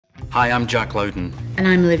Hi, I'm Jack Lowden. And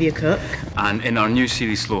I'm Olivia Cooke. And in our new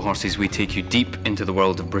series, Slough Horses, we take you deep into the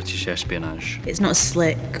world of British espionage. It's not as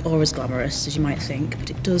slick or as glamorous as you might think, but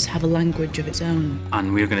it does have a language of its own.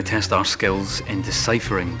 And we're going to test our skills in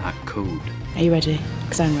deciphering that code. Are you ready?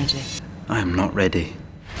 Because I'm ready. I am not ready.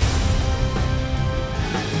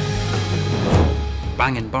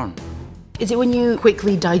 Bang and burn. Is it when you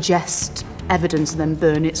quickly digest evidence and then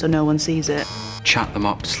burn it so no one sees it? Chat them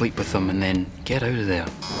up, sleep with them, and then get out of there.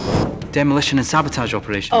 Demolition and sabotage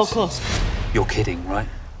operations. Oh, of course. You're kidding, right?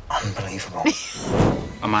 Unbelievable.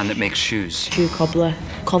 A man that makes shoes. Shoe cobbler,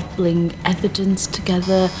 cobbling evidence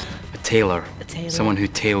together. A tailor. A tailor. Someone who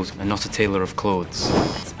tails and not a tailor of clothes.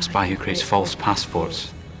 A spy who creates false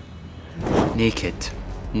passports. Naked.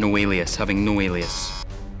 No alias, having no alias.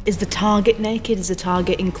 Is the target naked? Is the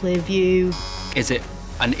target in clear view? Is it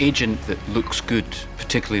an agent that looks good,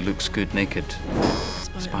 particularly looks good naked?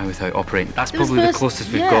 Spy without operating. That's probably the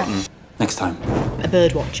closest we've gotten. Next time. A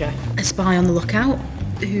bird watcher. A spy on the lookout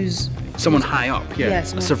who's... Someone high up, yeah. Yeah,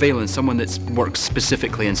 A surveillance, someone that works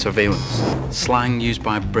specifically in surveillance. Slang used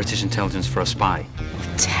by British intelligence for a spy.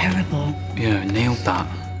 Terrible. Yeah, nailed that.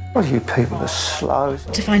 Well, you people are slow.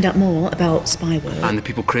 To find out more about spy work, And the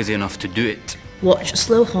people crazy enough to do it. watch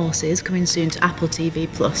Slough Horses, coming soon to Apple TV+.